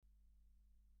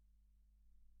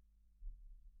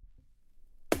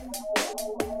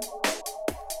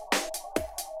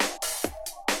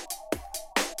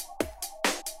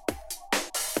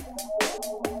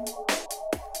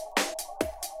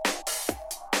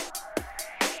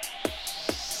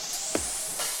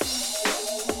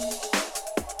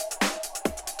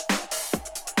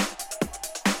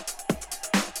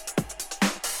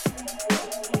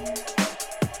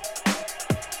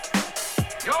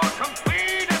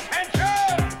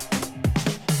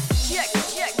Check,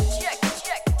 check, check,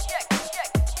 check, check, check,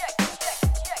 check.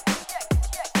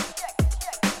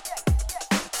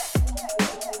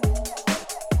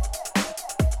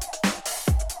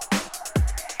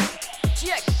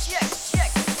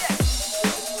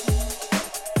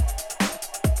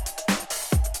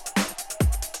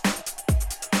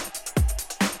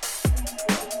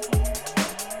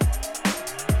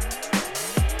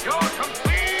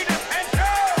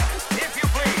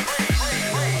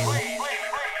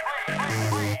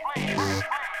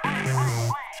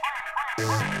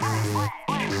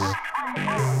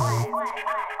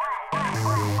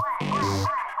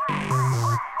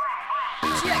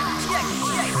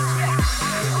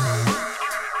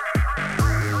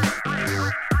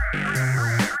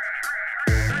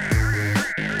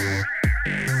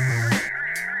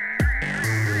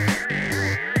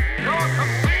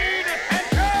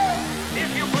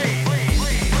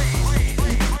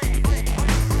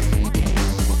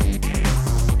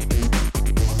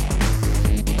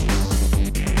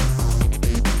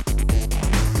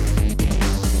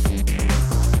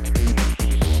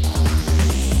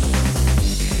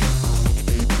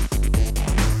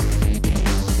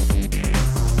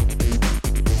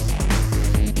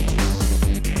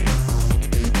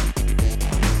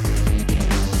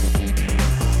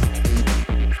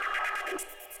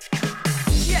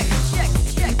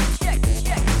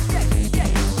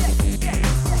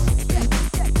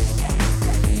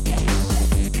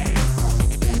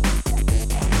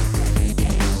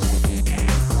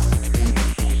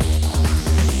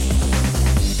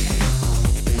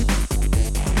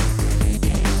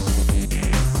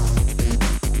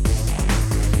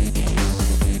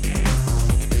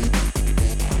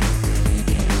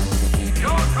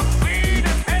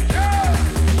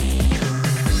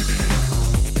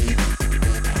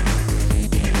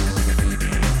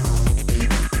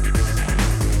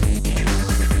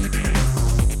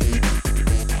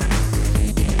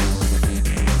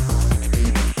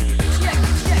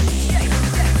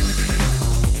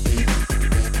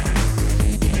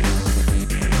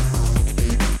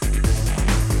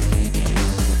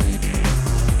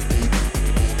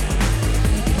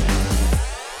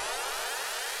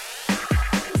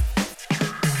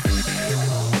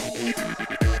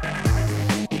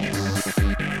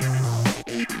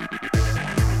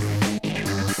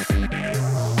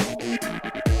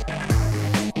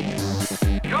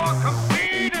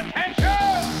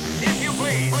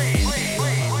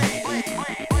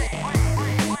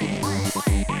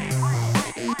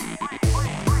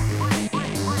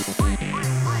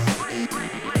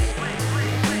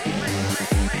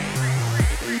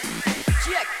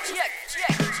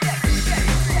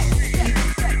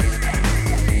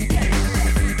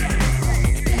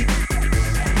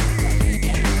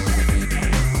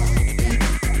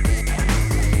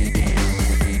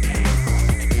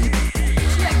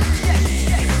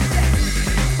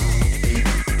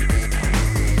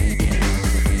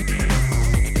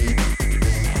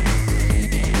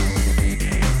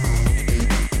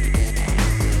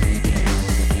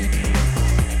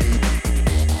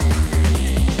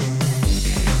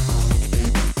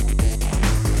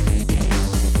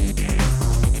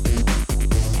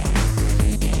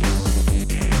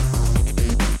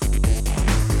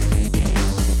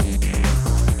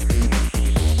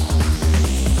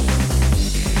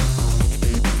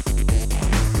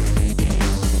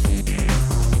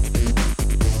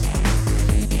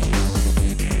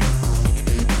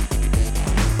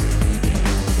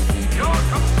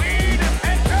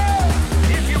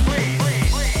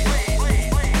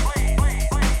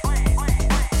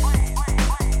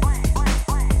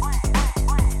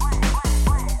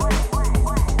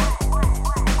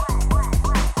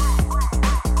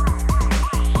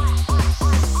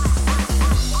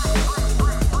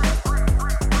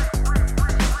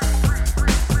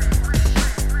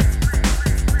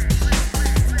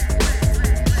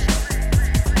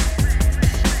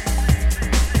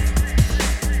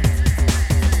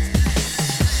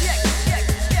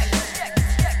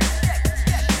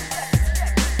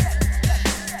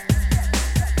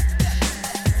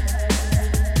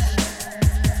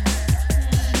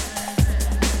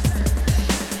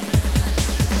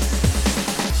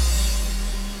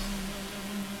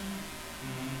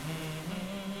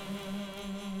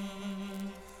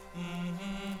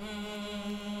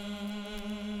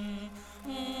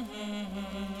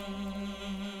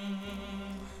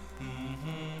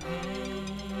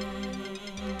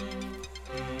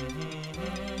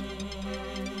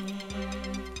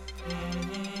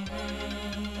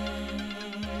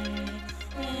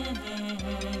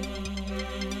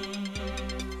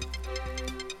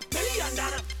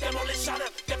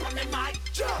 demolition, dip on the mic,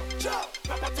 jump, jump,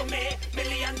 pop up to me,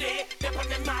 million day, dip on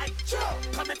the mic, jump,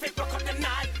 come and fit, rock up the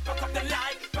night, rock up the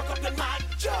light, rock up the mic,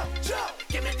 jump, jump,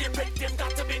 give me the rhythm,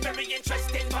 got to be very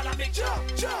interesting, follow me, jump,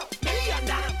 jump, million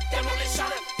dollar,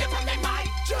 demolition, dip on the mic,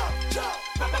 jump, jump,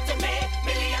 pop up to me,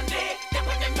 million day, dip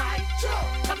on the mic, jump,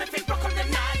 come and fit, rock up the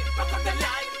night, rock up the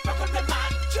light, rock up the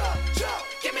mic, jump, jump,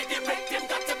 give me the rhythm,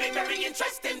 got to be very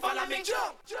interesting, follow me,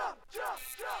 jump, jump, jump,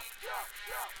 jump, jump,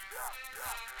 jump, jump,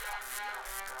 jump.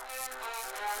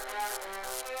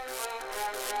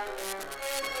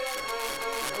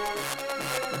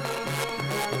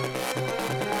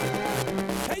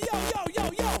 Hey yo, yo, yo,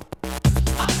 yo!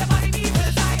 All the body people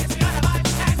say it's me on the vibe,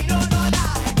 and me don't know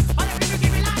that. All the people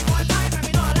give me life one time, and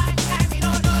me don't like, and me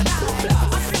don't know that.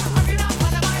 All the people fucking up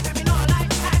on the vibe, and me don't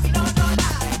like, and me don't know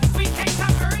that. We came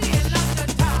from early in London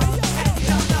town, and me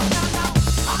don't know, no, no.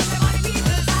 All the body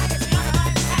people say it's me on the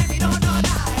vibe, and me don't know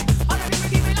that. All the people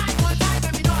give me life one time,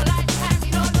 and me don't like, and me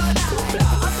don't know that.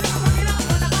 All the people fucking up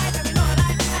on the vibe, and me don't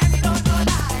like, and me don't know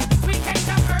that. We came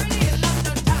from early in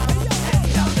London town, and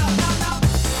me don't know, no, no.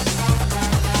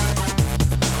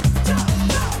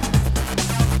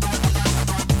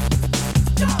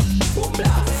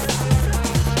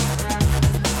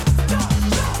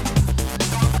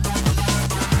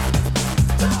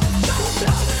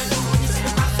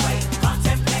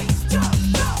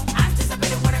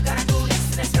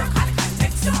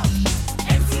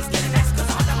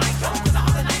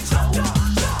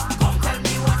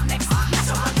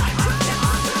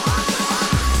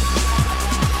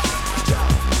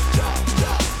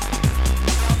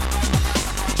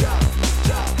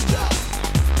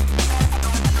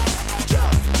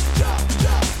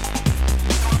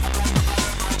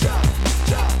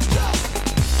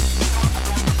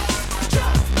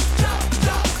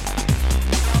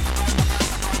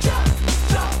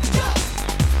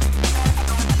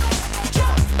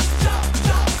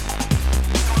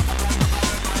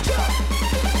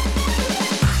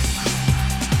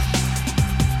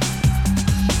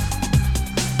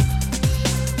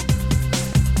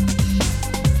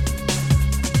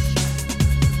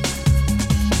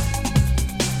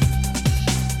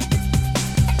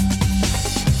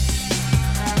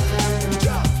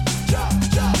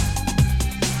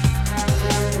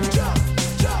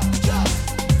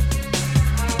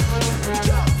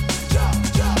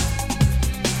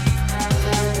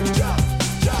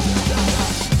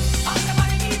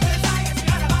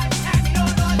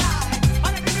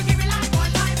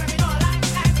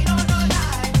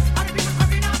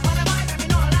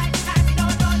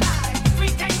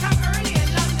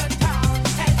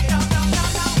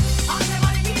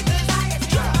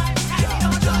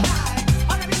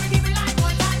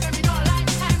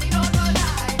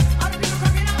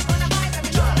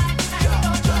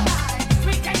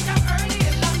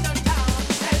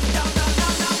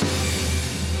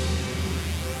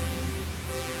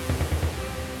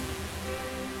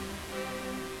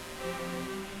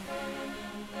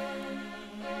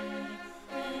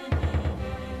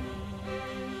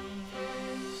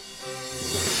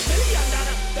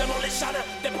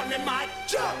 Dip on the mic,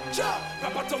 jump, jump,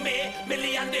 pop up to me,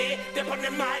 million day, dip on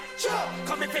the mic, jump,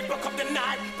 come and fit, rock up the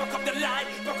night, rock up the light,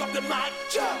 rock up the mic,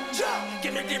 jump, jump,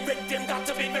 give me the rhythm, got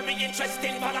to be very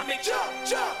interesting, follow me, jump,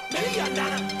 jump, million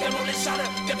dollar, demolition,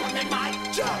 dip on the mic,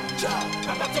 jump, jump,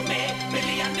 pop up to me,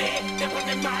 million day, dip on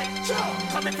the mic, jump,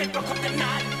 come and fit, rock up the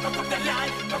night, rock up the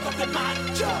light, rock up the mic,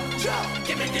 jump, jump,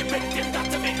 give me the rhythm, got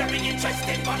to be very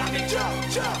interesting, follow me, jump,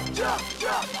 jump, jump,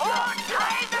 jump, Hold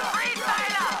tight, the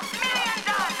freestyler. Million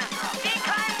done.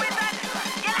 Decline with that.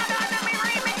 Get out on the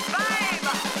remix vibe.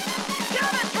 You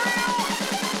know the drill.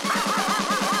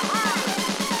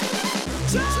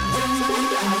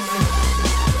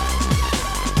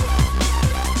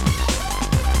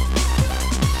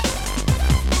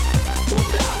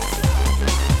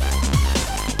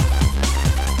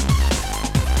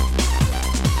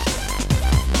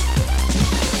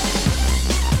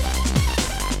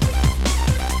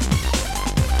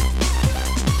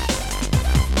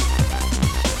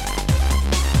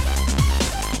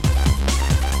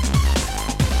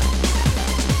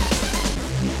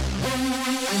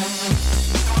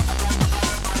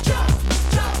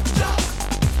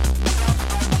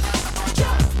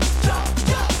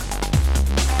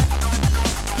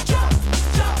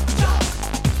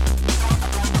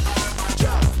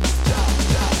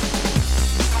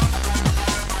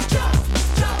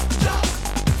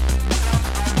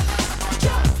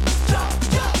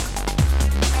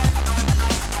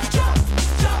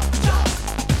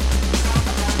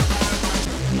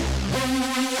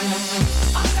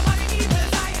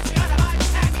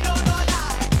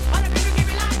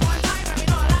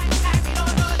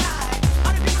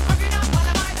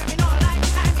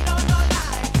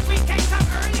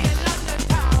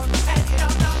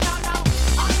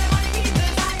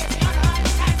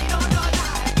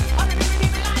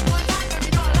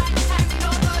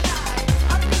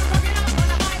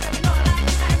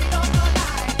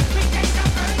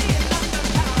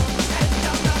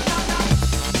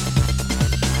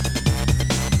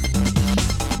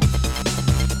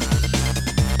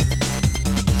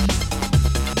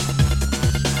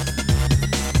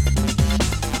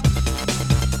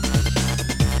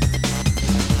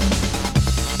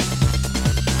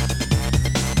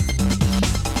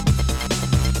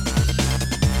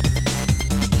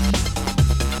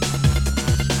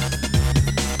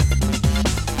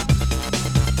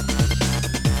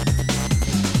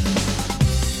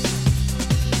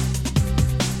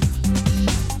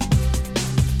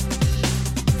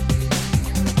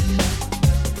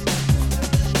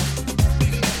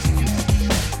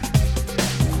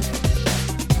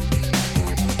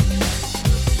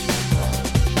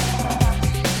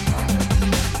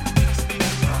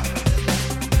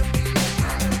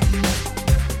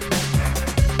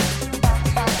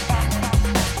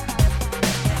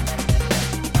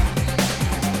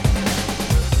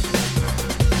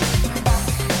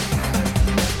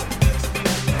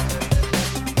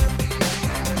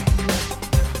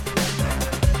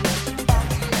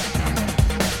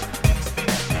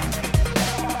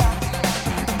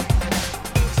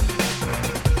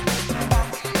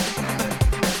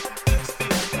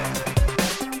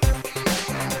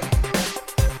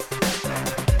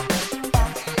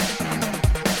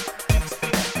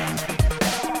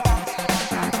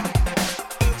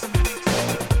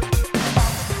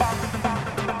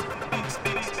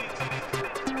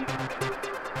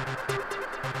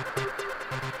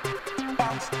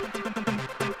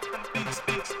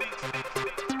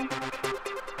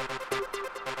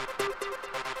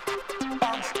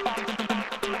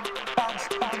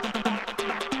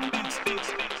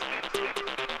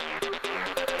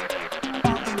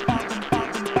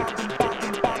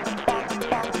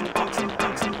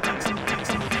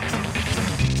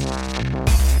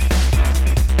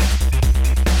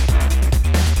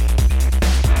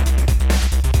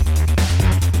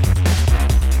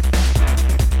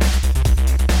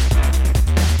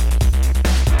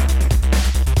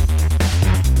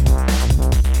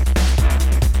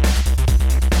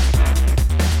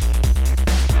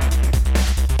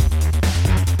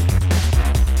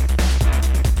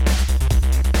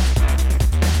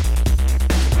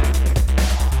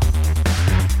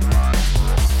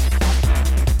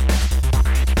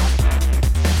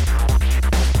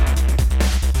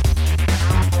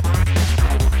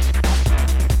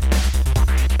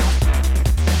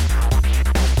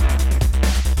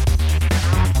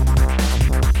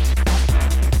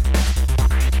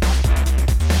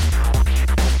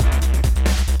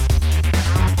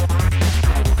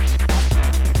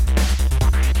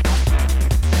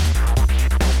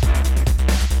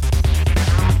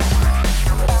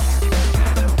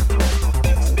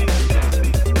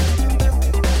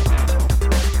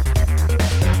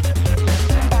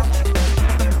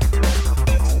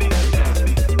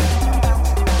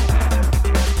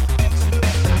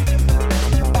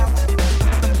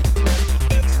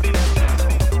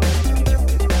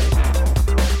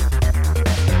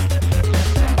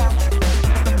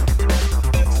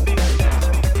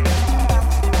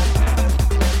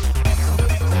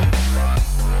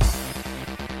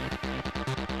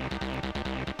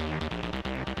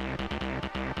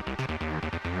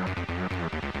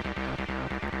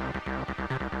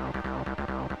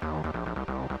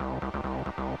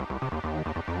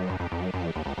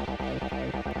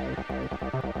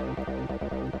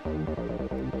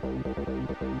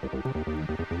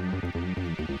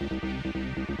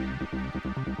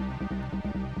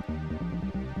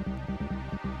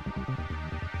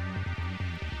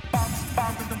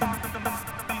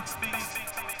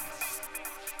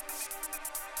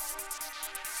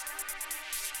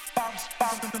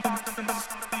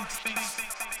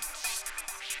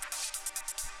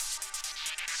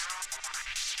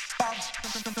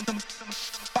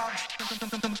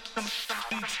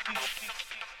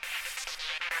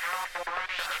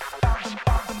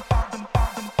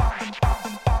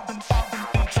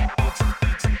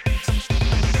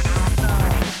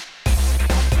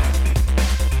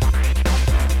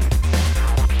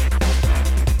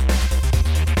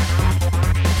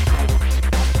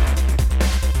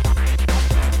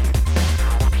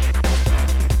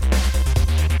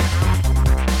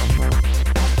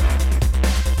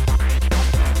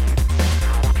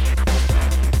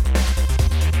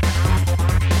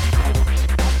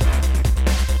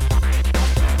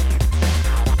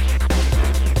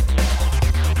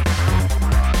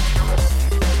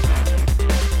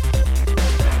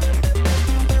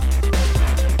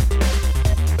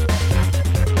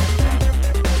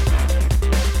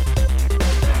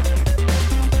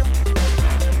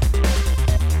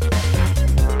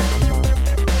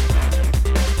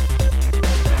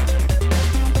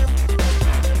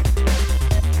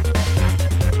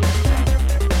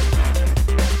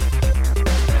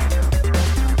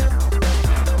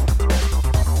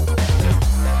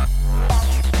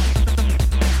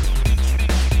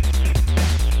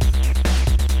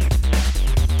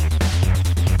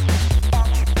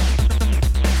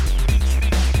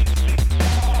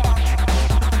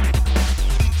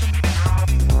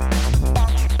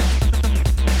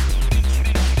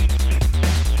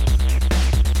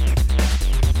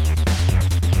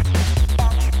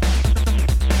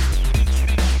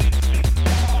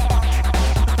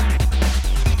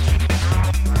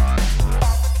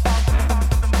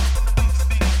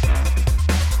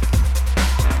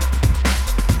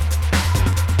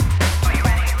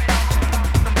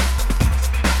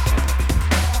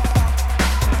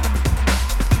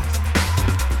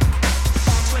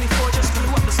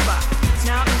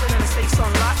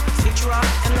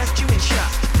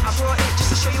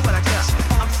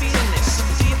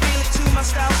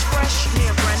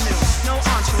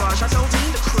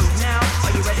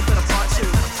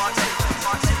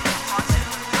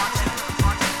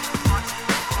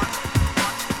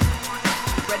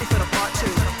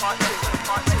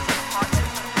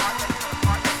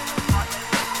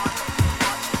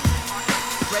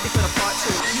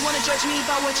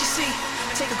 you see,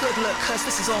 take a good look, cause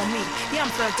this is all me. Yeah,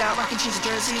 I'm thugged out, rocking cheesy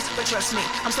jerseys, but trust me,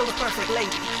 I'm still the perfect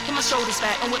lady. With my shoulders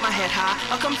back and with my head high,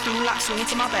 I'll come through, lock swing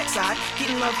to my backside,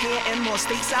 getting love here and more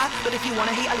stateside. But if you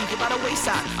wanna hate, I leave you by the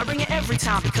wayside. I bring it every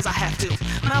time because I have to.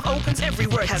 Mouth opens, every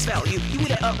word has value. You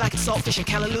eat it up like it's saltfish and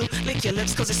callaloo. Lick your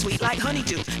lips cause it's sweet like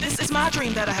honeydew. This is my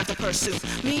dream that I have to pursue.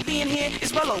 Me being here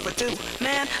is well overdue.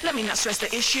 Man, let me not stress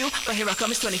the issue, but here I come,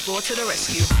 it's 24 to the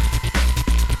rescue.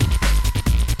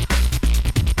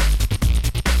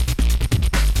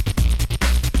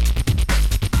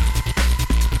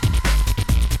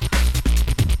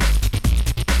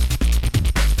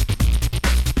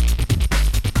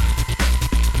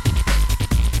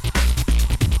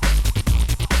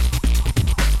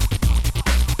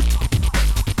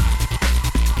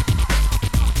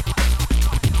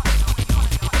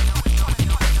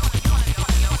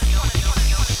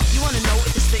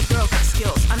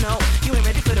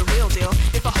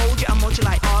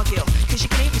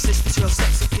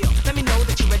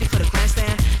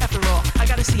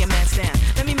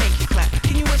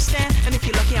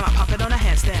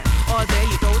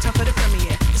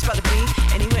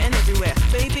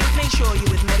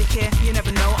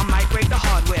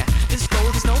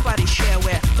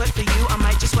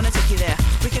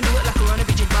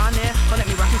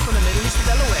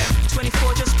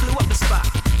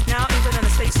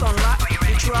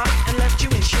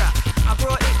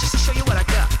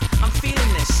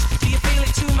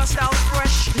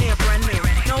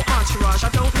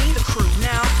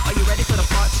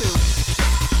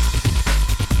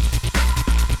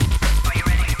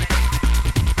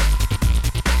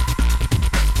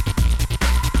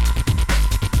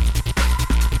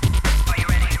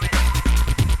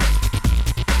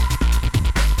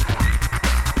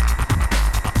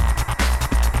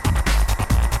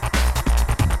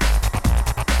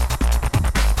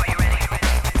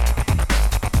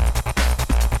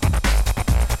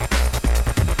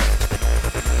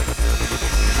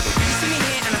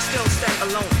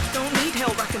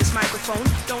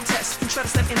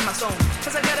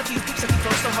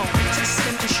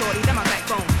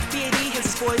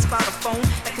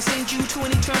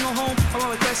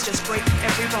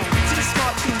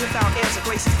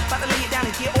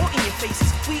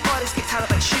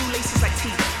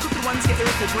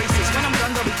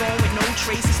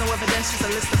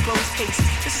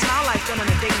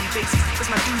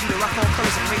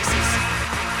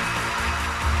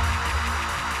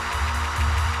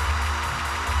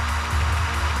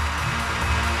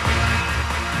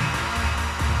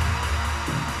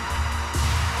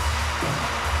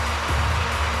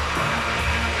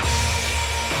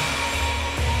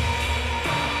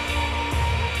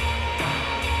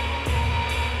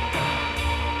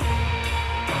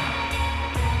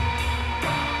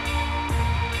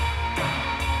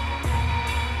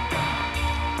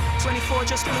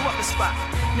 Just blew up the spot.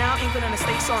 Now England and the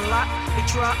States on lock. It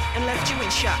dropped and left you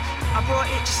in shock. I brought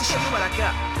it just to show you what I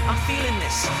got. I'm feeling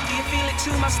this. Do you feel it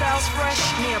too? My style's fresh,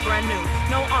 near brand new.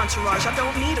 No entourage, I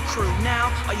don't need a crew.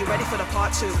 Now, are you ready for the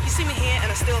part two? You see me here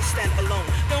and I still stand alone.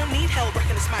 Don't need help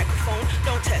rocking this microphone.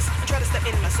 Don't test and try to step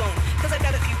in my zone. Cause I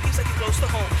got a few peeps that get close to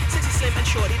home. Since he's slim and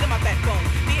shorty, they're my backbone.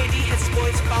 BAD has his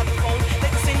boys about the phone.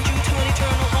 They can send you to an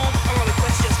eternal home. Our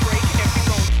request just break every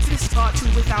bone. This is part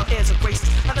two without airs or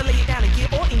graces. Rather lay it down and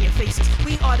get all in your faces.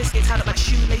 We artists get tied up like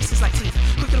shoelaces, like teeth.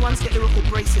 Crooked ones get lyrical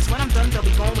braces. When I'm done, they'll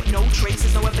be gone with no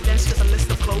traces. No evidence, just a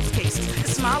list of closed cases.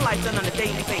 This is my life done on a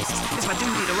daily basis. It's my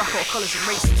duty to rock all colors and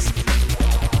races.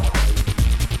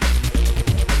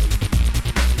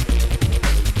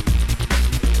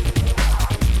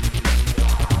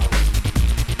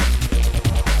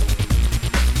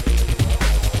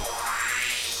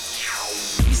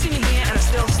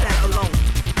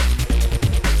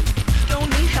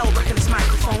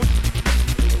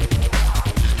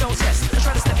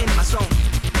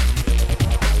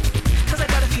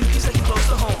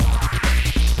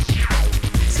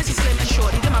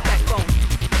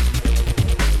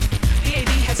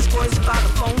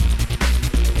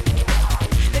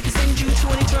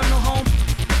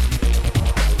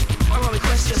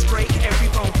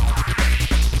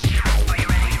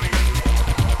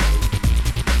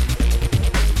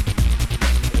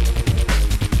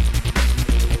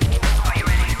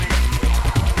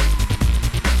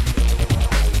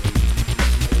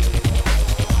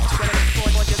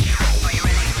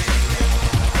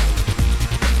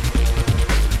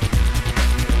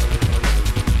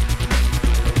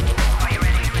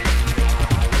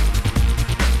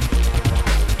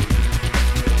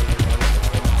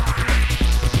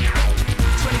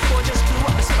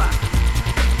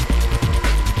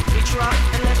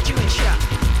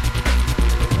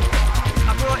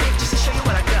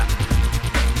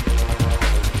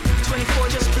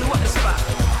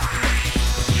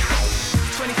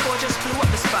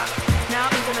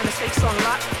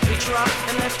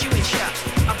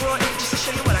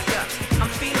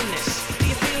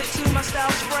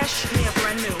 fresh, near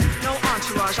brand new. No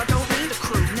entourage, I don't need a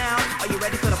crew. Now, are you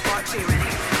ready for the part two?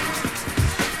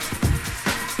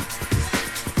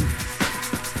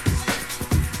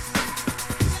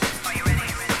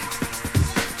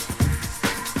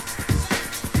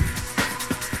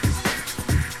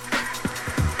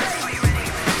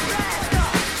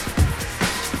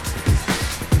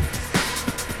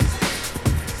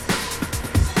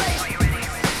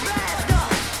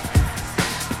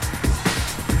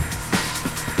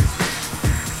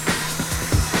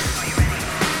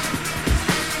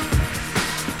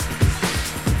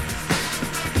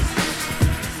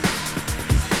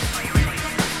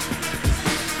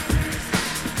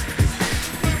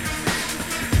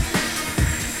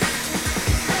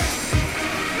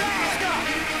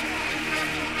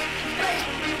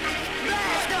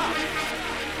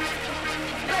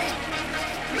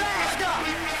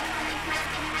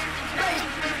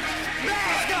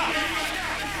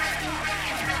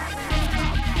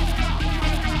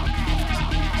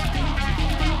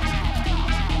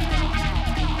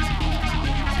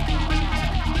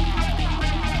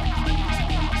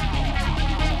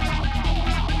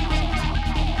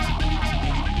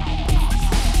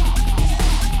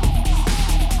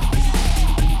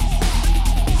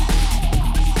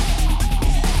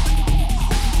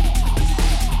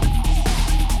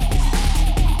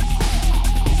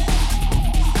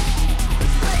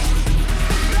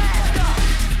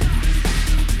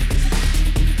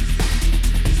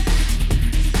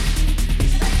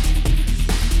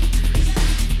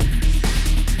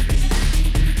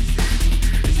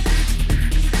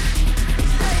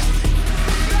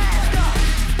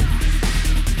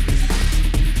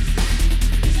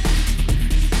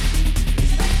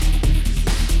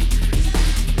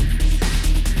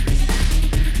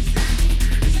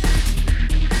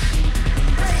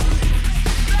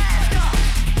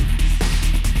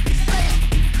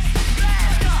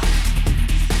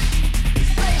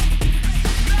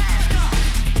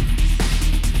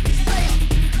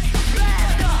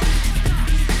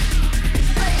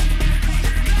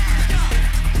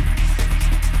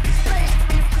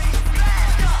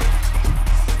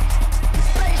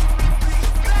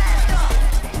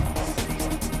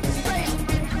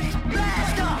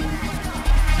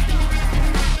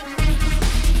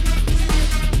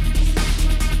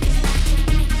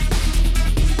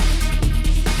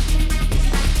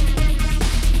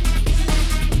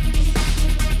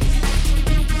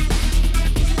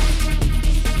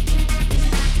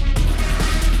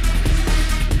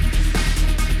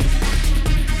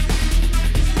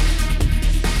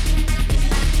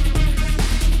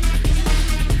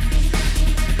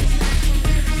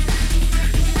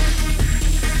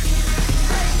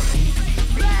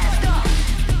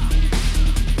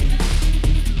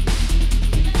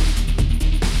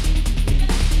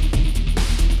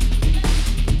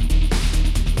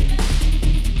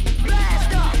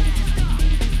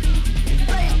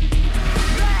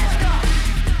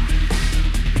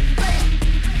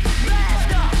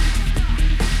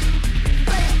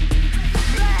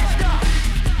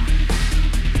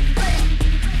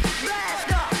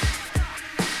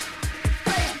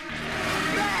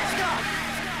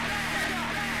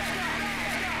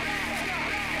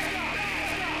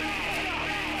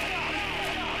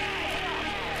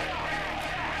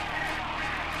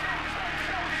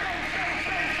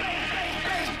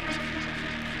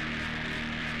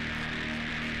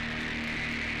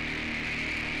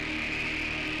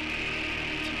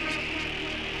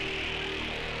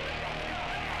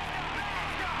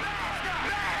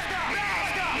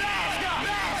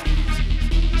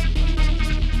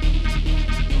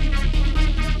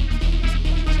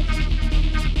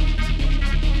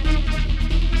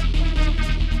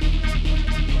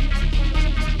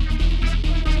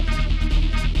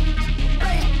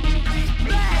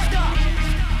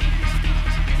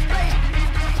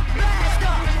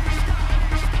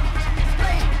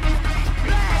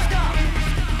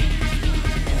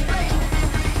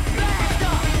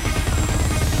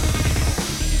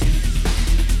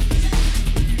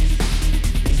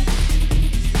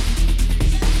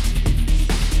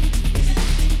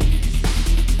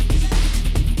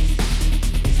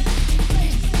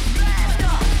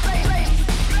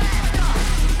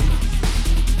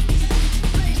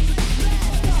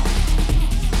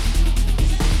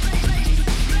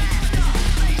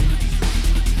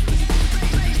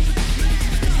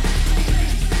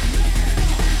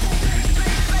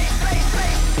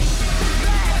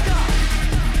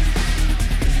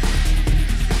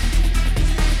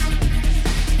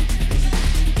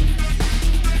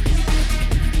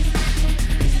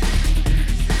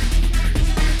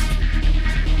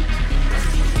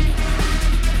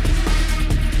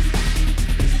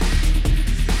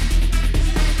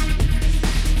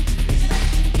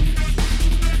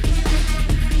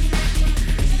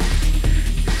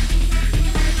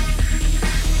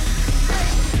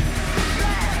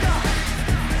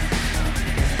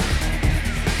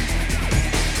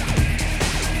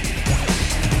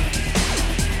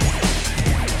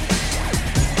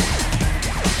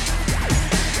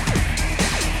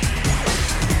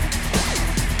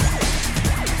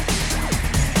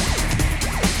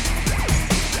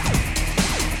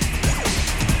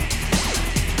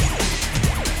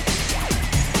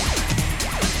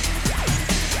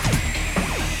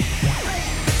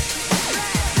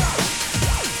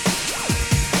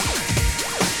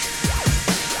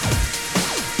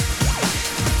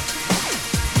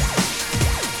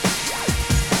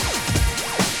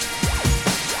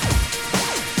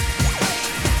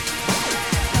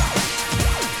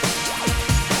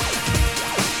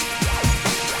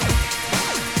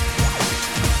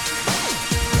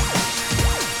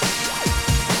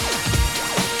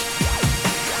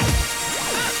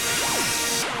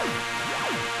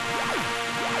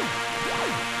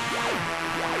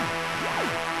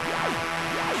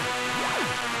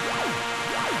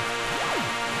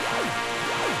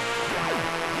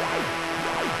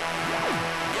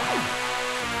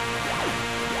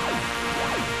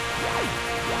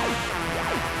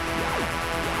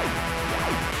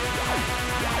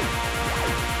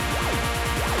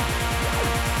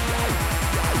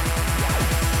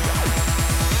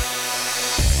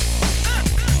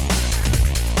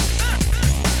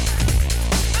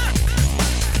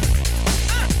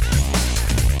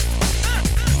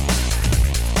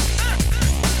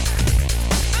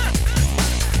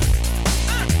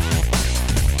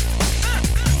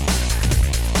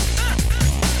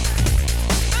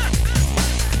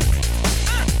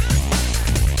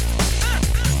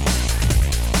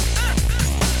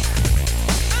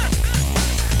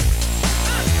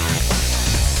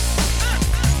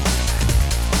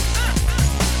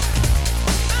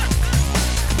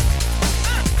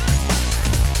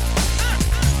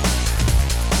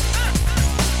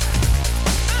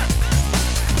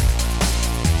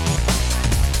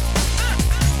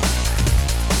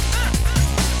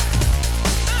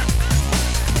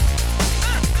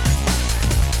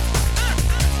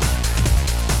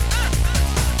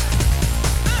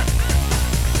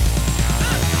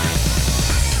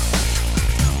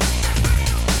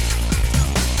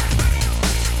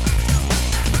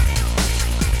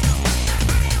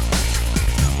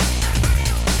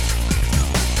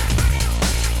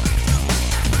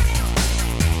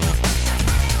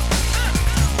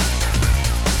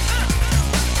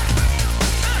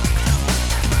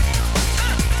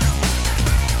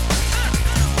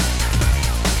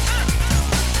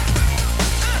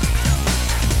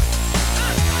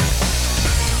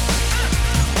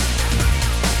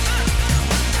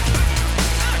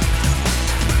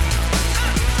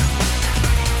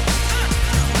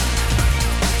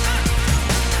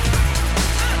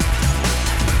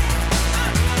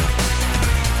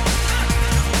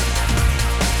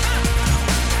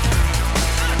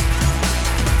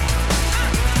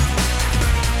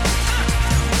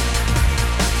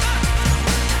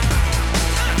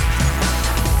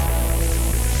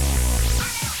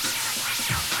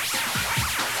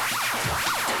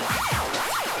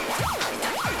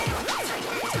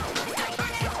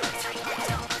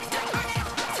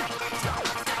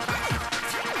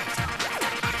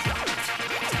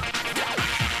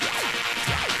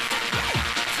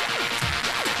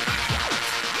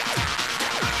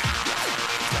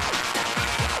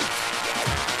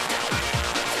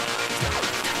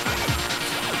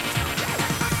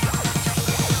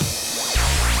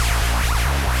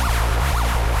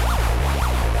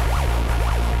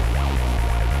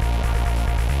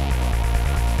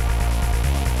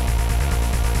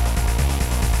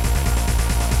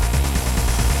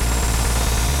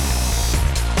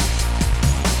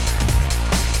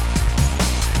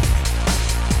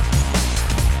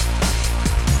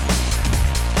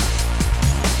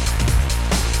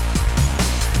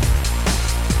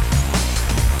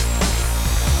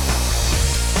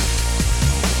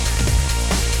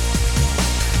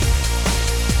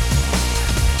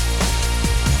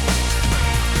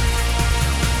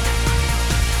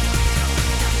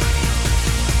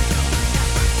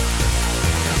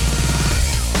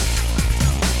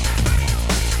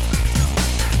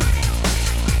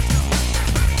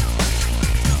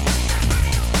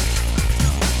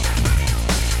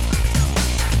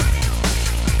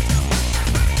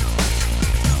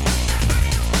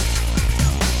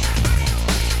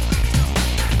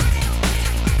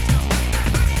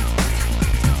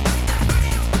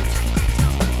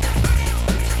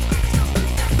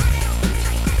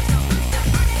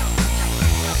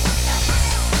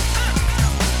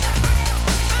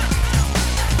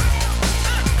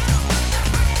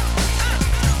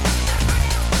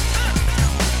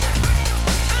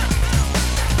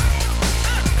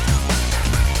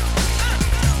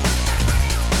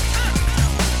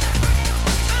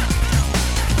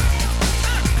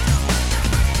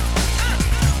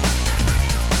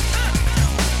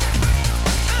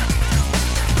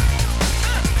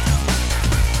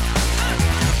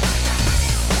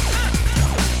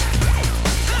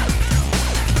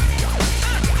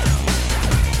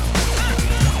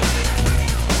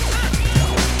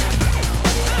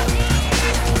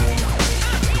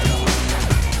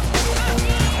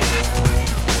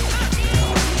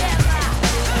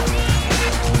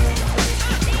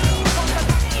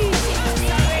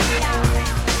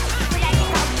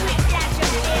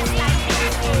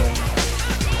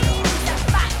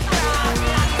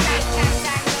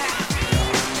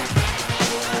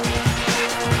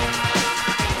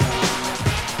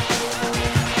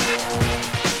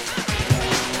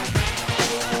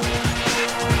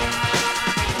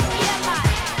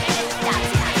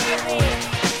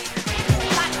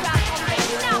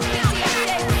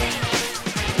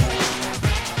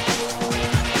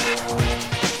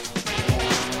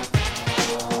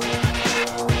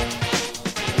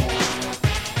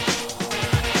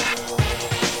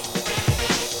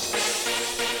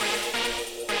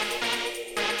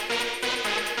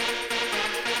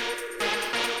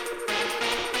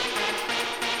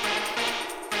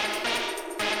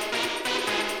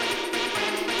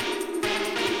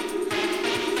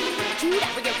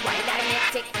 Why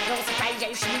dynamic? No surprise,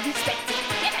 you should respect it.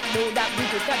 Yeah, I know that we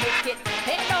could make it.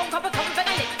 Hey, no, come and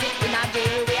lift it. In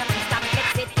Nigeria, we stop flex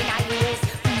it. In our US,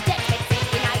 we take flex it.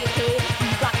 In our UK, we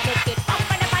rock flex it. Up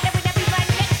on the body with everyone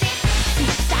flex it.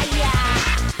 Superstar,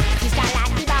 crystal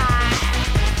like the bar.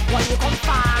 Where you come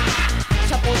from?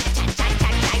 Suppose cha cha cha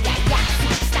cha ya ya.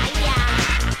 Superstar,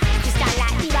 crystal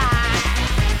like the bar.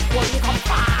 Where you come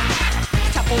from?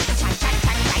 Suppose cha cha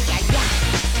cha cha ya ya.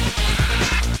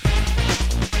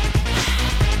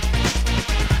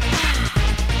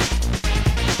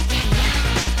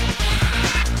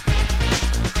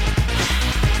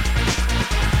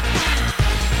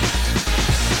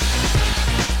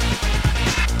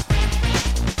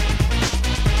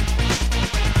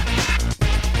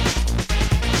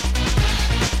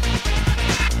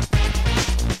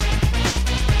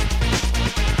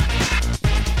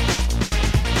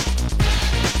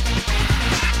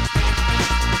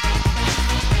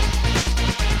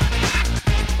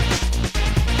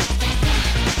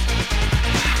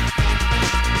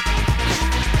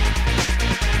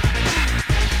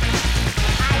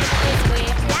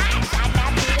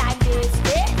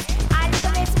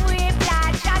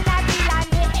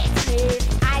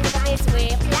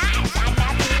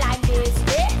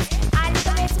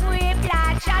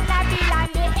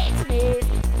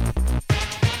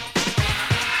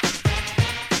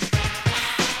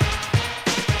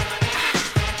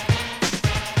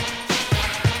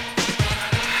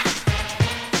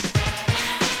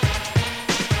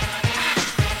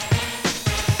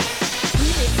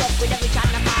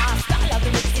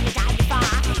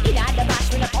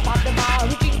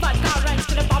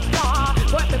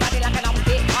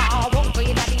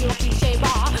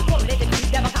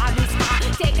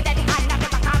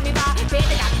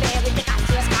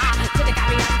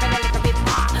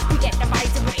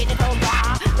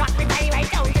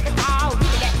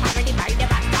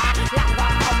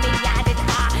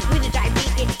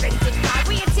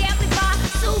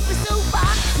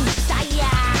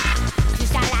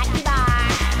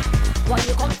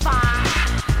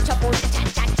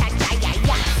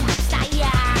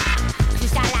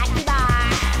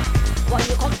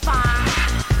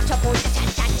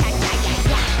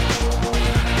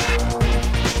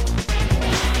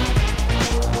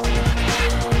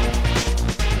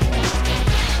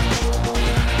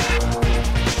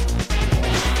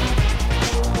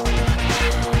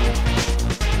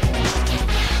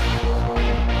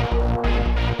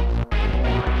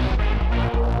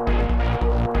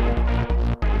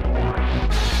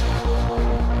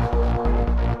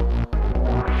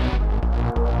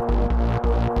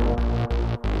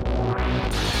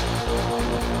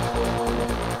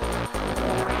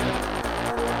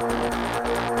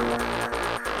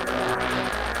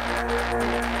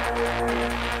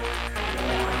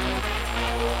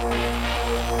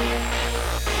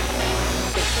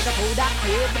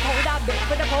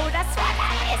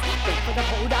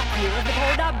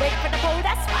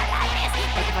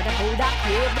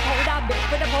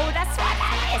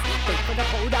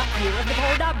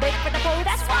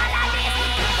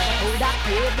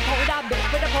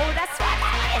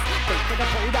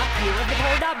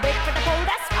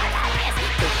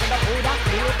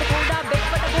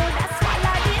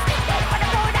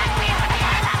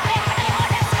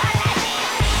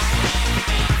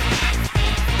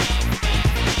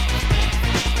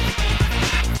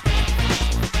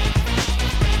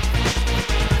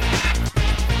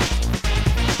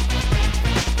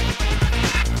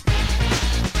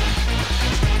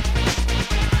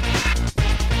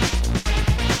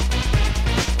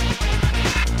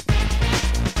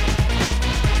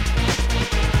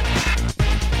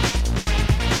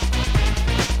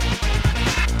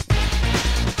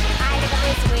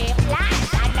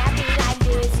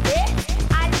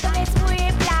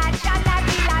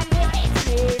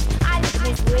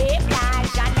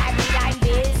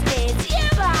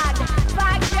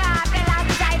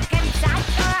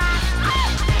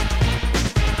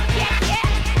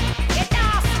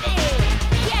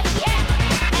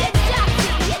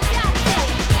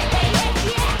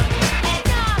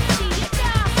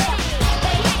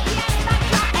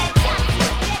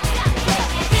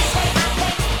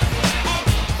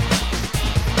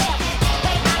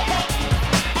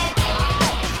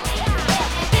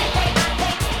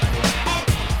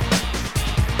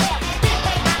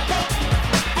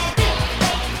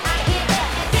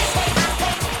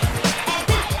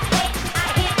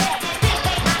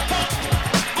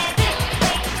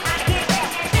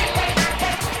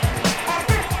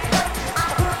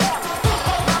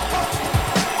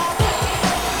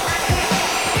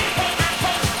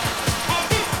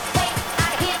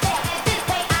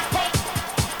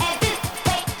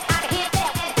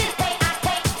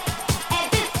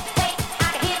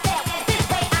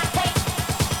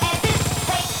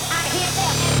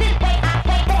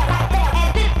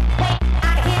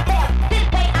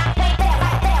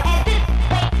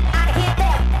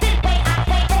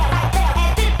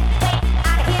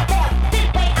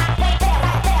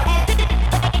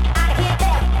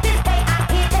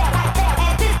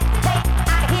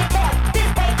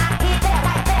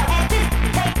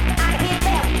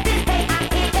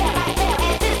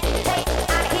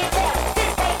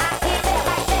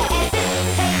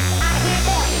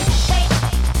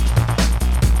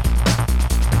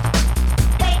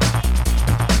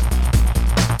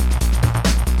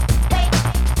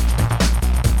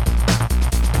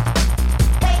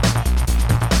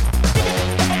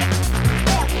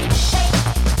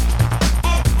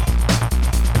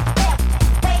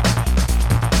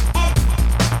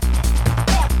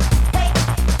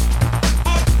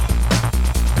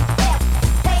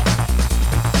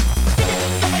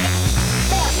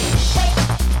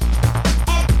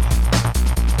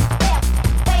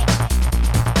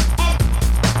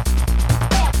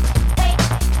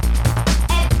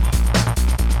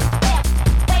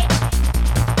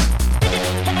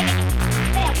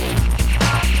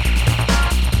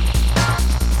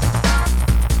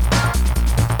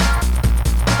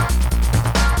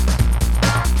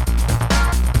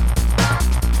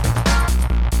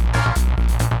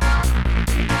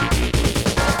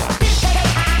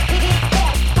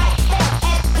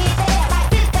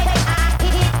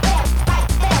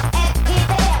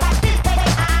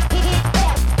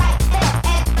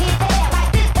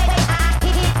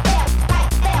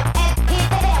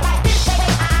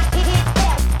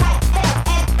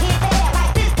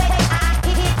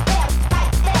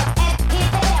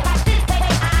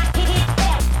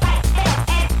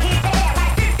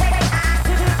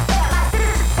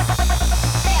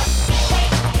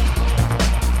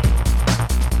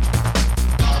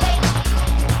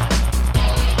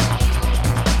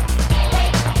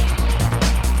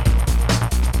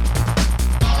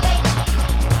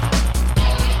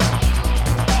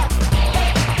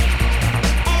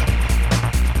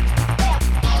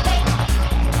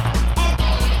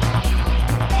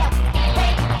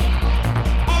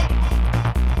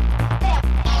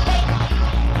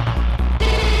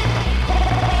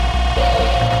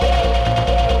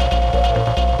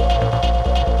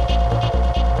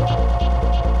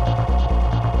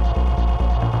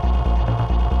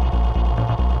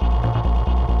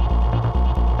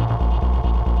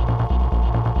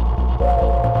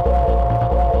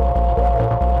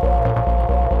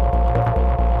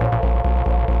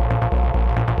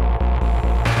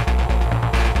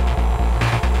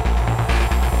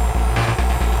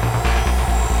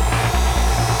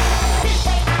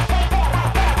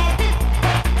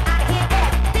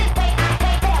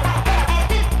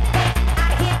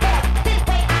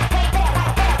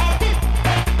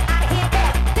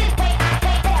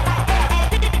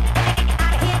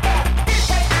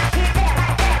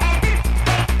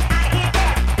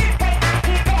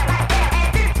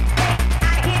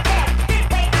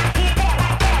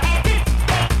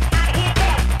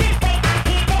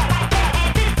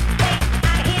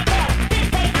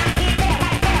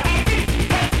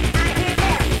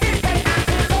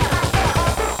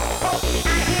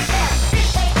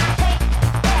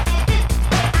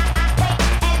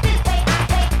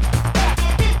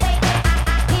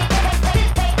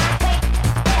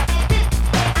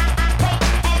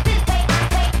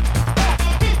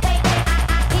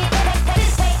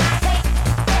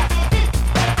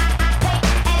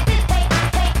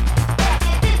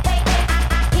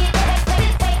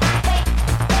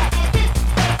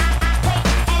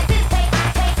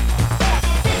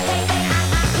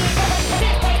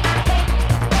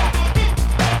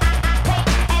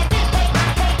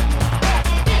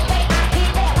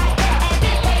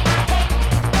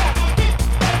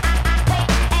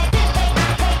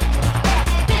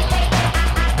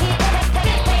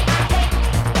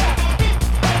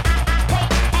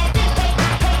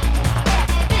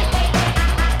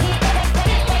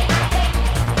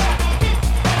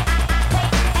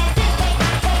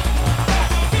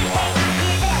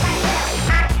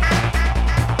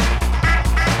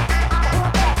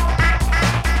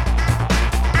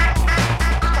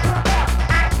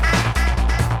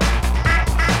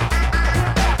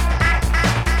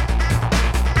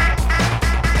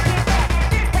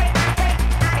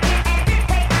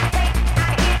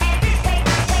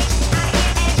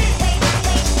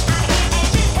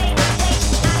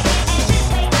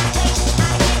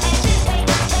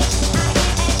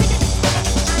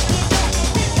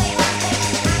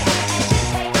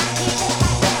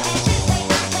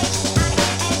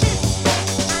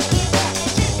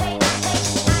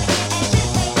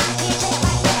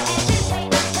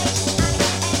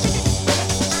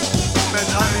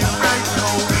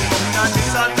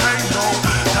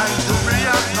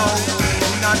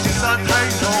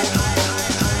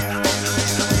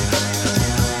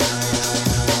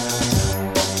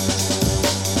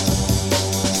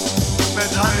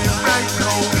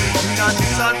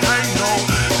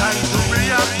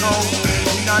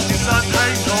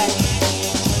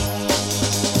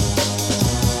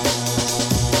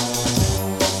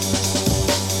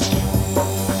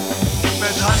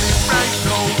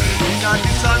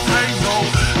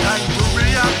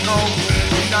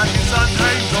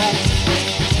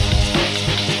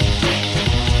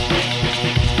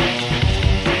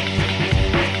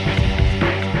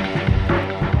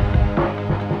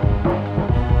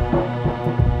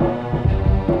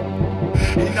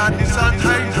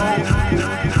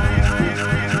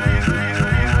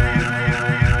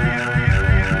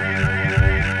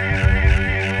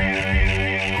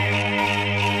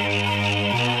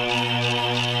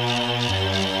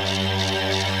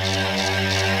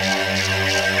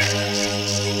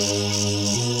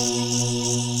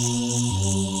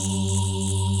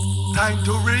 Time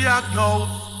to react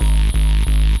now.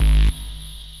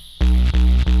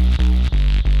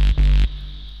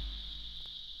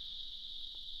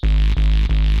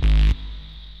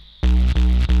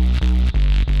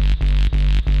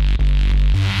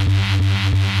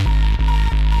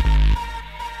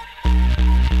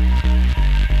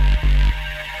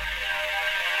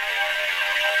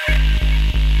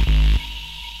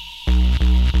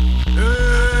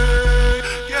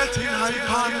 Getting hype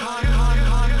on.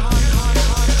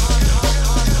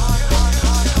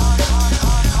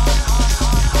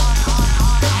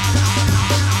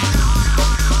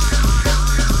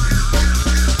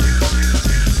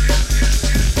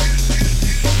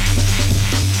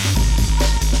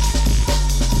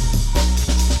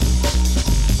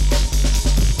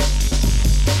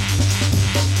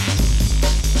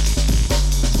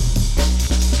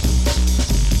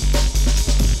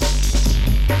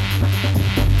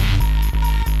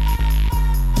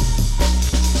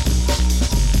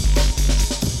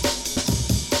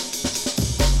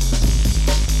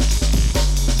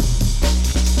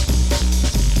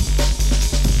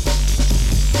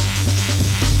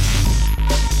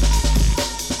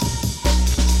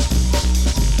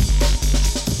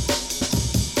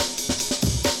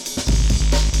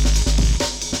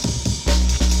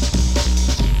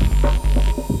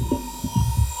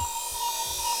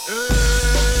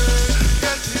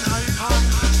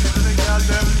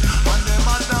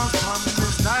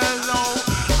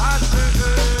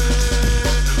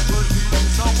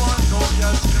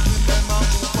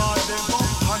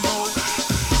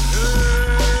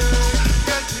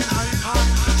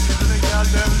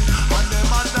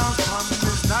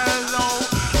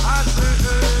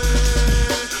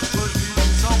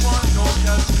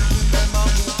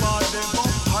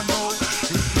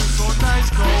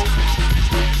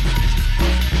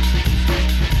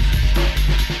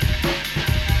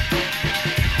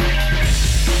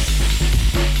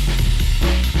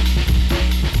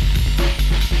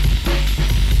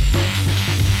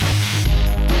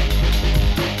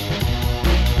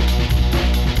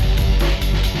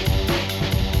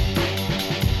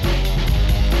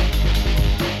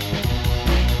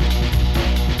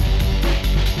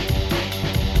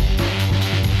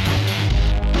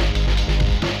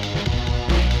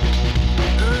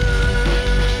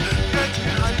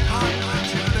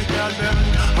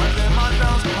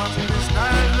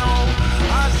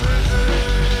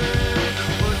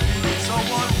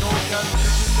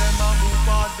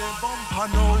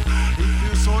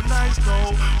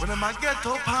 I get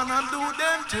up and do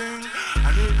them thing,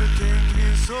 and everything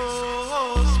is so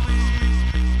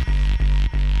sweet.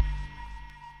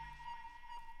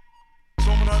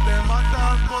 Some of them are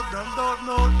dark, but them don't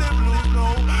know the blues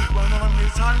now. When I'm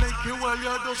this and like you, well,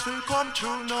 you just will come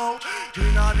true now.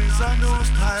 You know this a new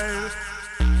style.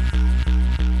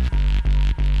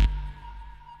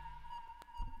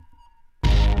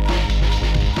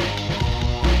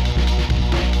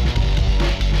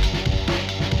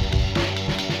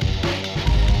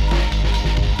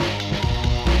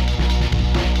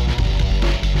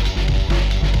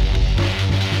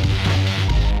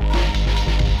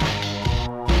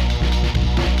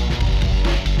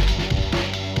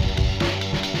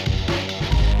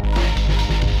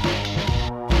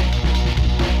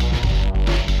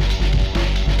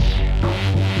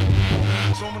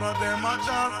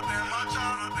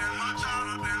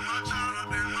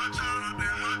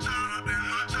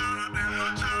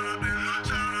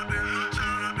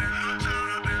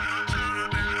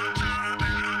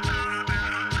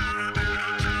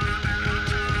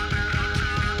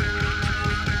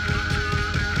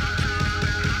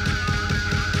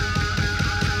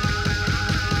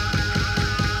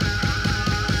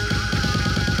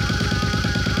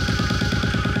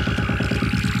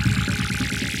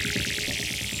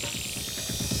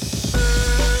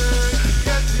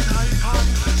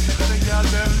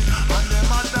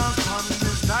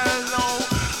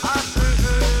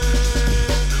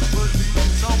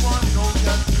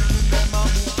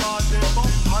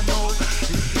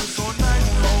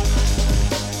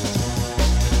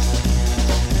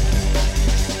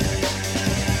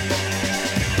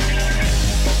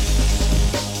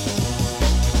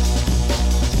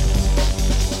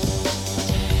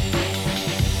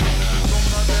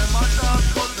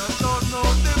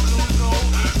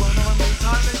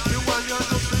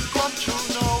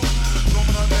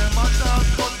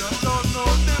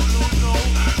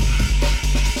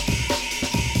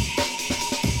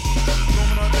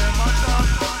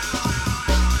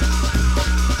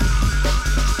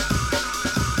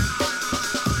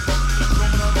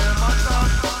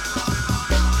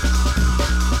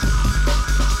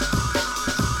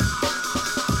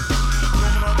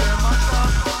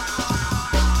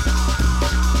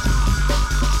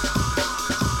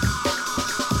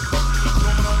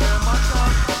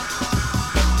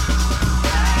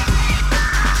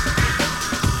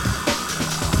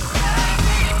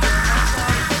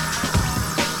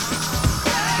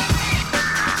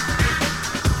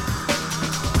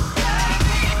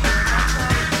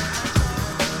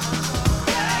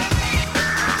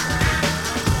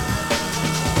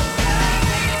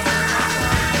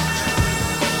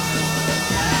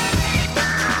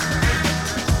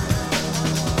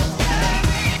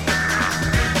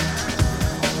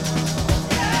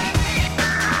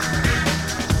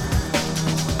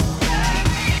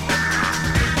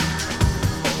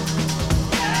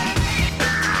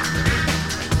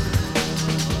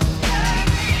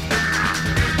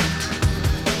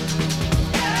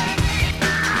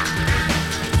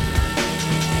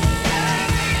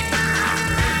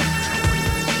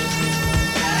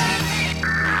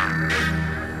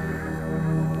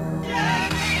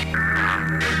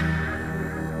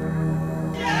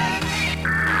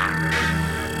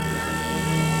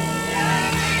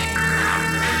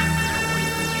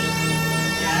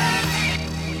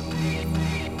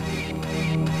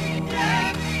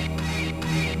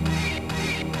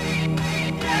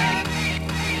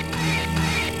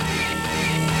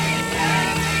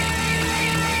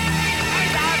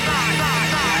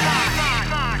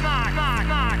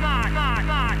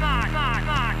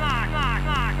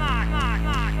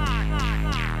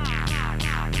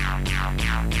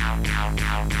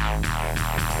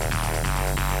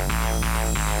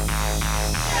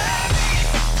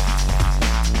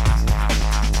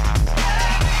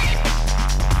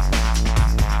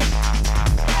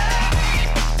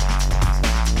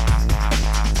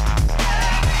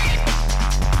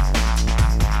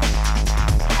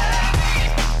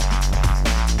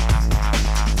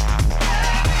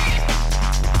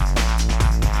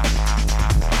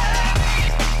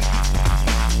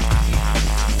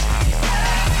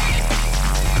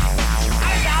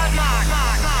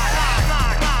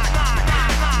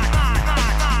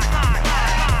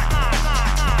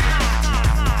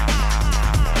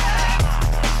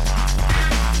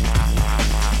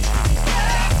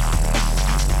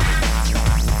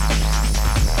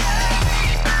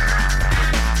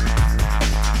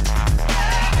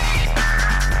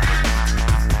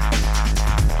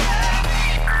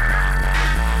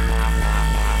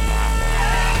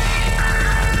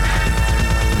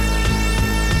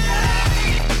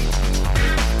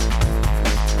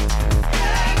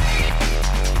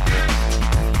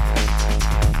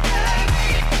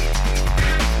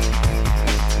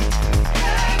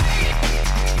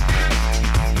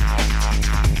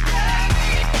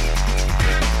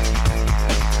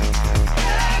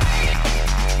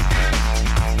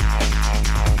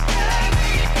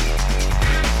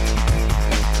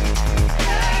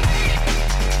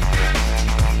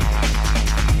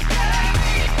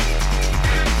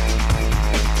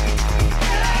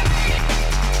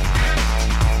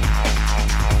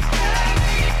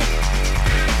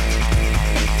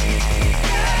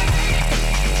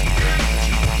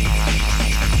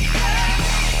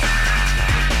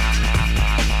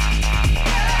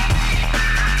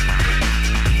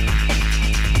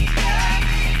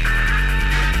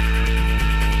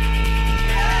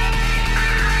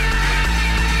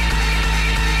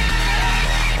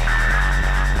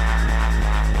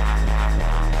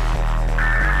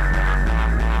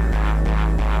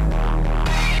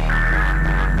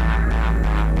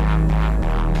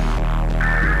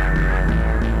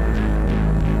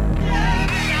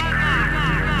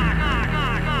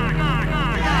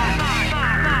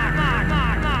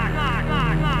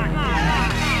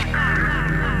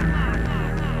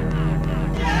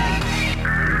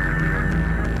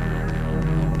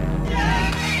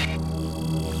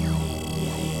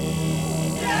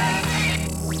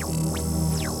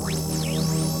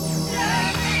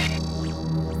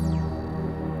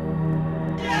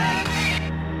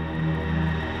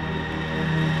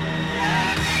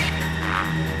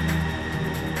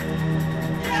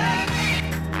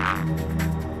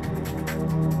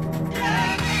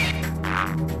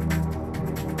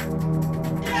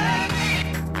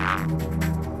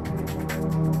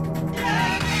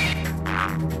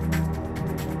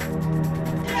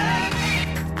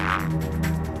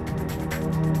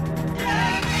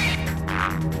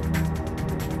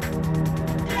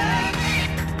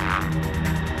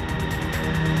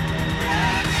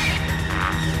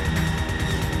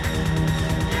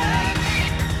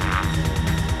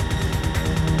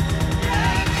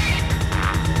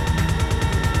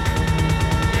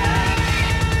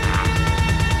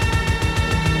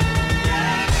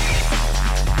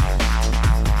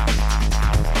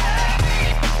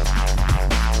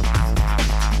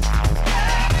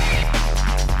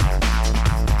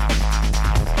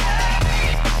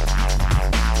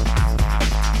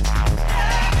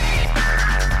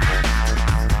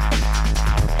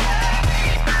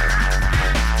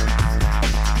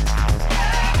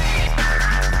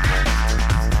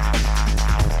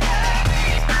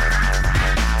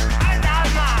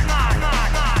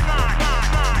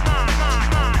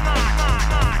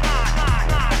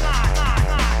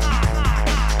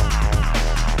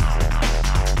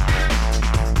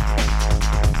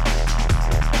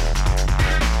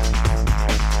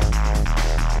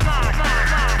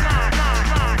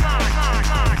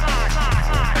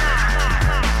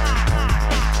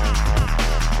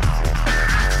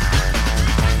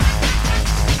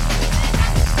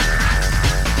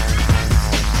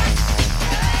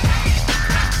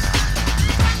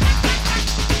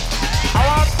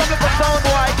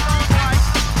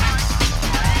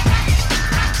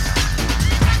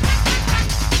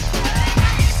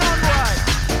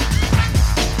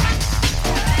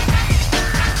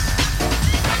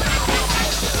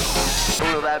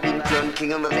 crowned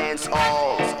king of the dance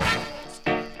halls.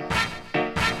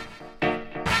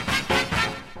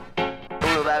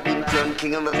 All of I've been crowned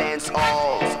king of the dance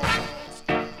halls.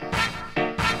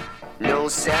 No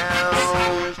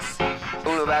sound.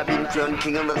 All of I've been crowned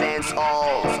king of the dance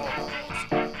halls.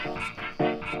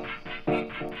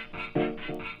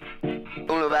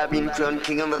 All of I've been crowned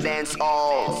king of the dance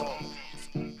halls.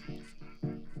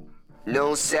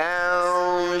 No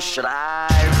sound should I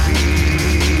feel.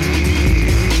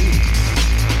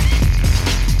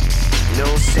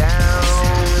 No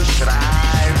sound should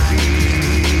I feel.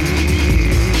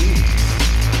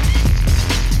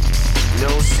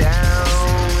 No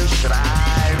sound should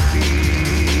I feel.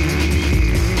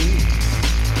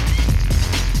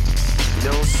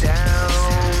 No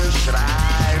sound should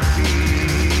I feel.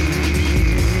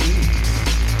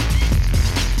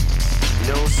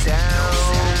 No sound.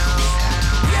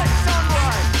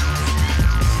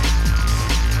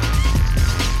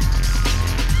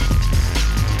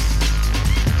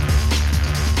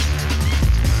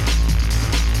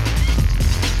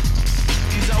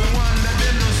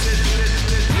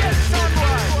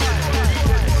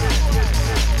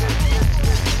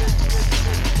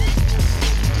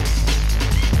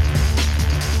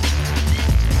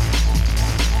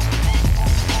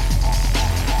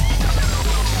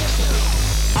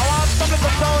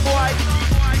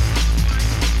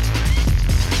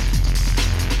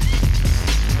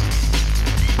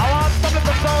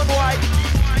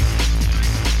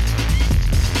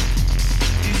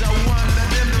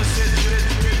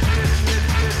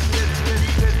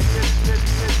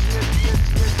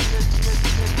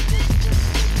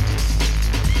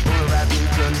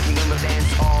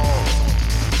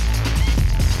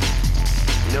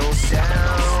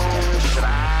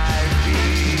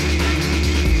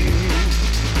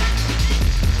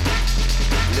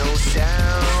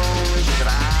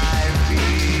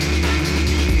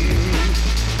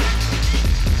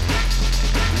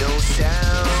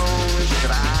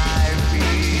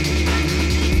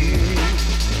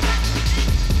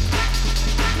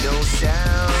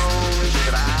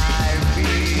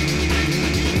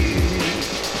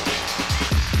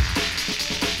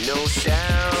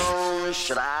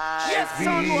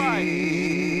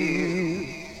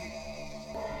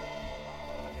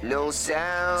 No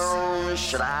sound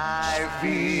should I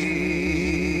feel.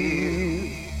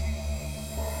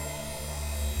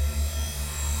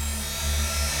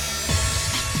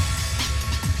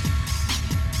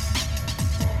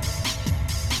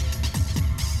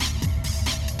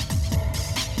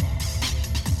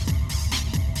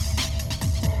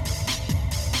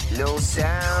 No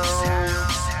sound.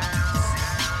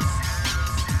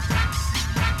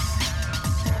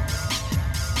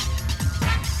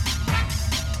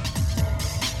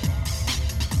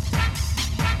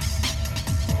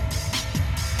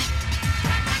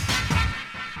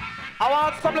 I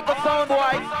want some little sound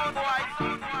white.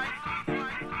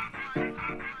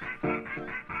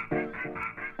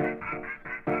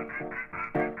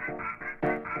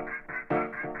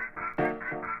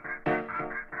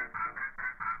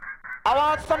 I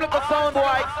want some little sound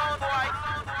white.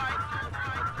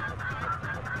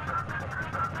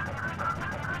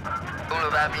 All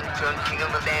of I've been turned king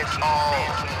of the dance hall.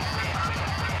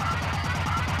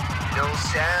 No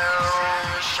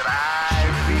sound should I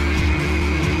feel.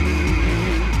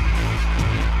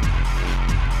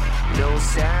 No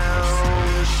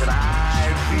sound should I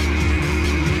feel.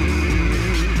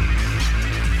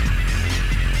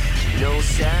 No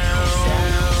sound.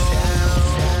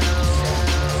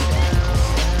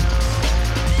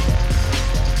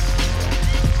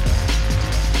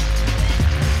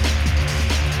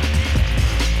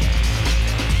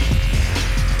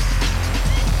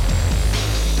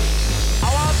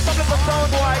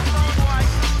 Sound white.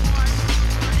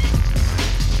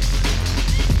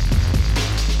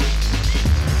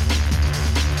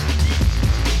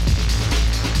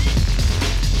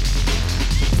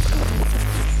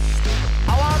 I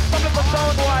want some little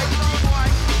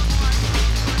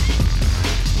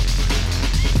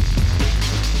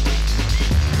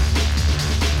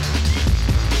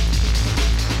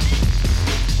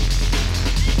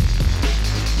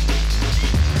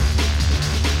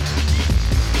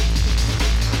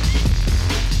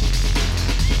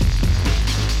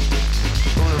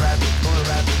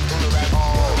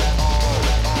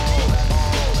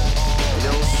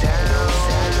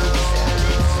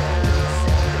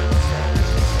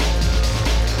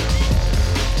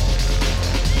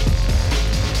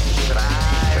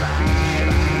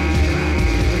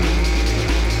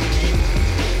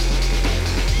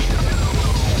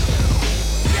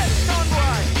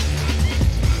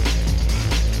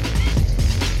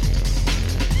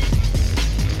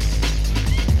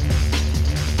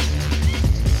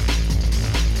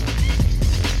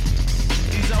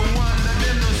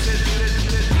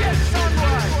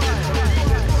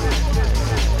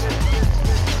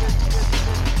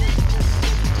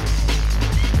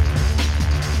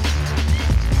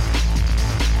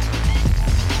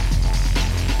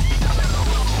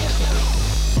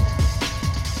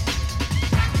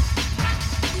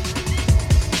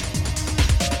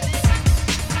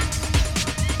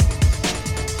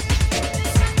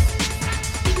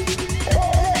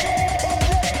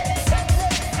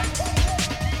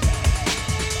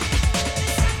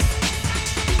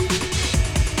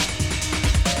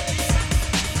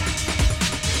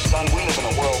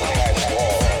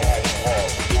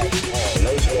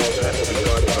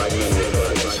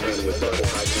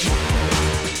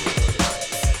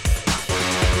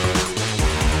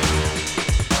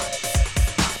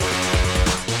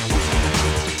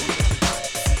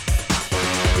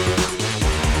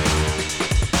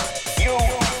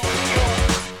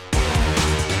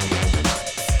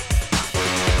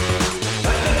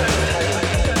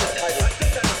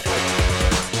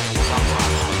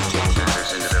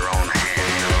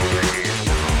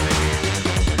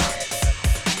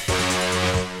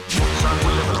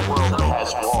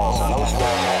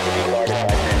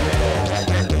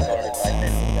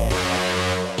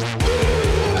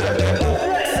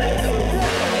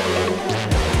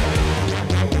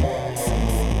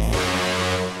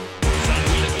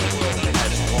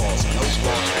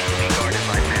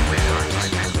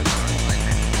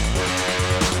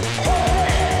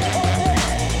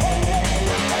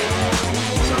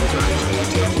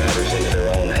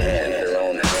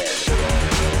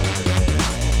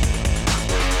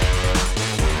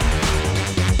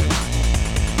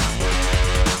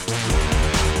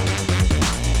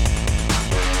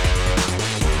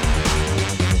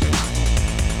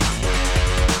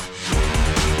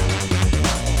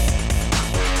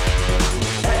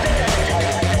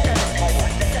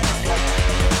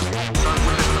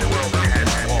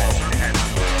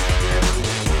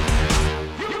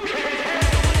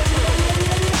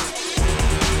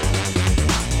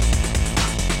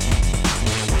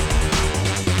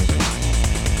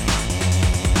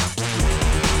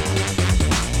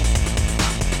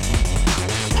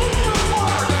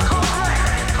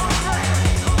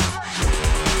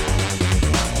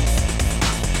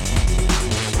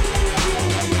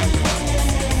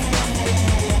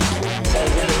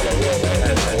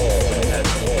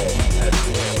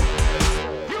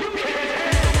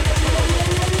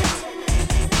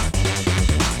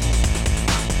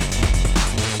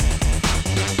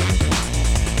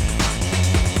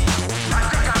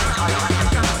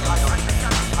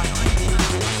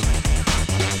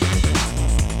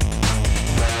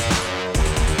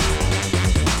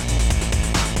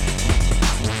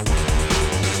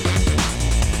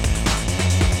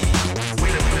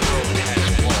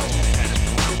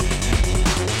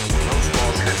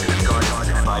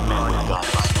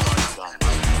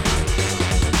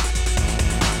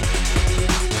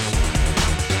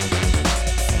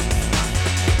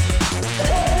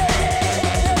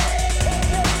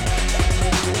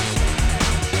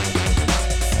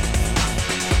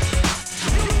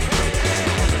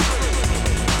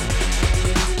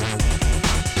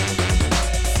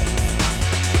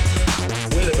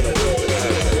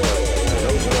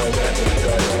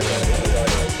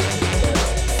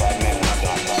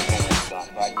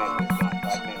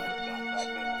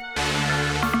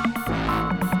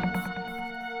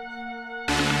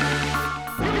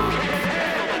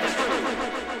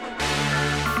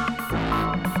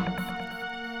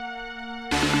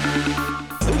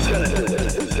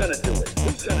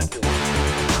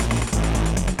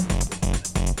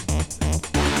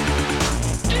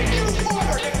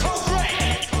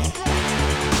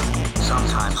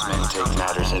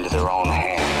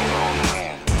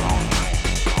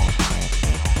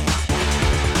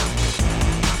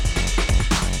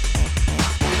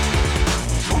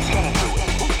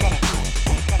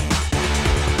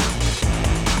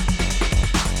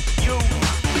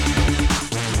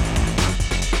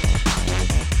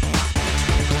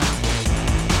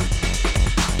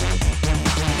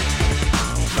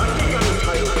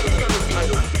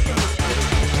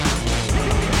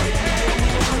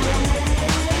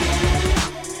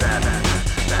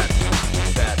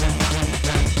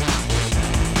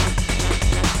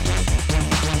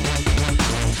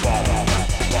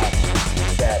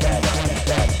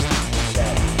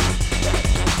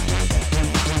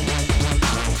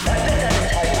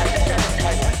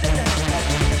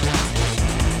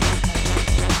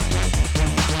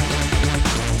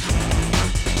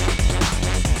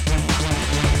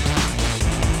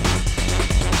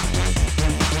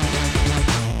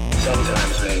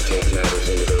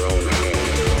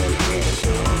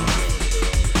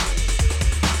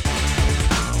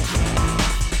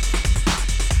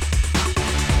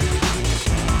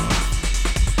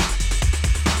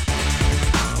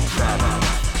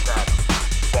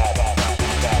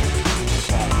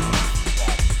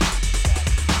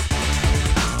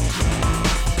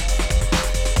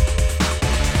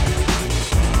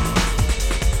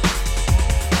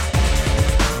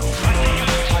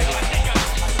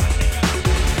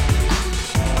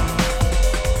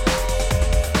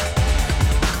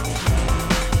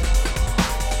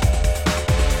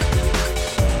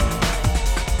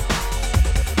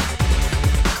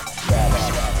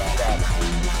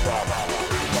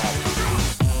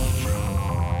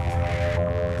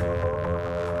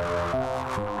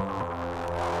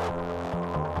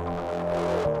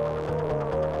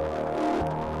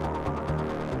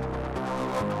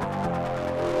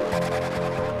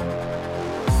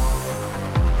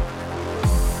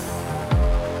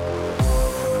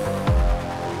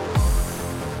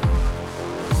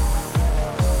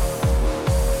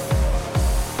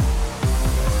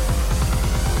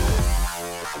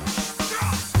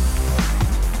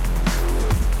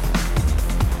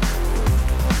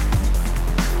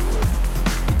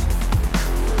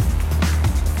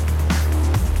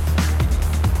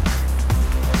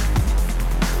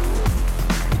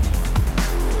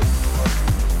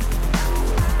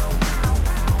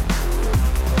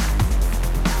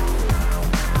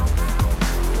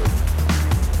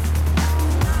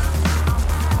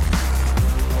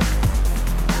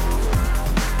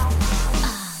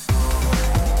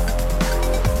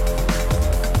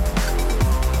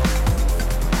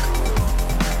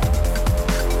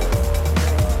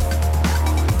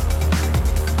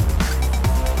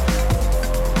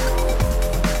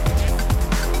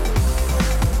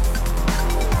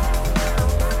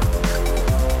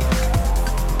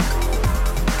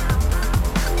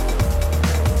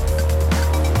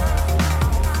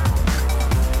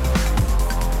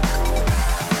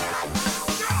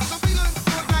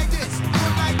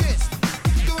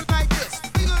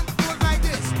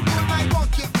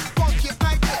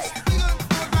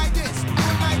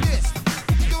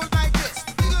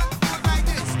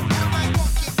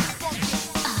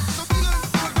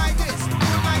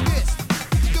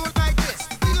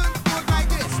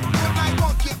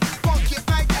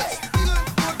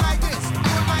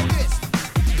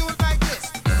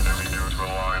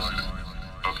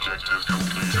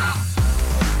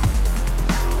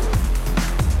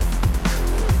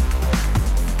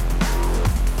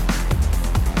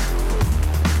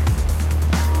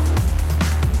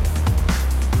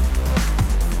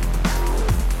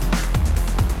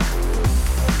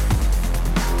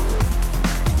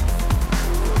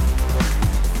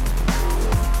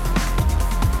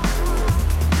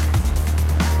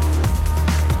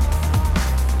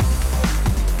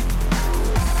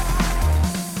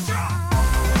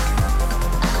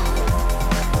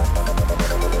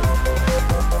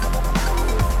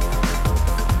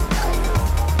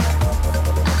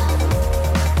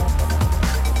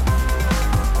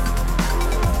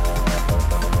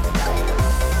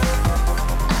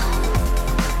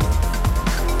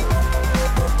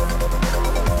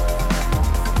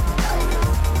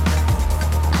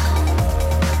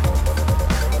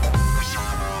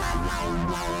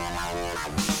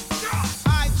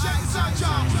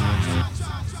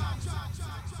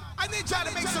y'all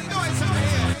to make some noise over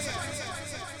here.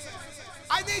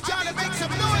 I need y'all to make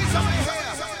some noise over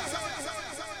here.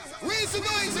 Raise the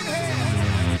noise in here.